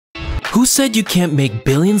Who said you can't make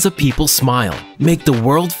billions of people smile, make the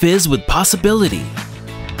world fizz with possibility,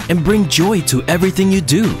 and bring joy to everything you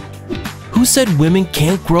do? Who said women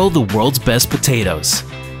can't grow the world's best potatoes?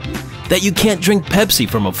 That you can't drink Pepsi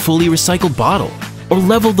from a fully recycled bottle or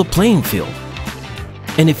level the playing field?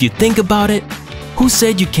 And if you think about it, who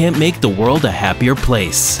said you can't make the world a happier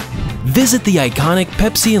place? Visit the iconic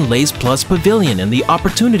Pepsi and Lay's Plus Pavilion in the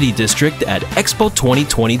Opportunity District at Expo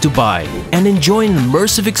 2020 Dubai and enjoy an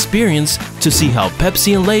immersive experience to see how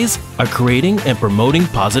Pepsi and Lay's are creating and promoting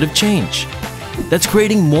positive change that's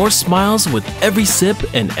creating more smiles with every sip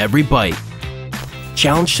and every bite.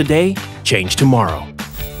 Challenge today, change tomorrow.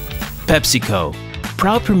 PepsiCo,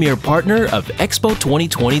 proud premier partner of Expo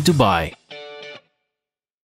 2020 Dubai.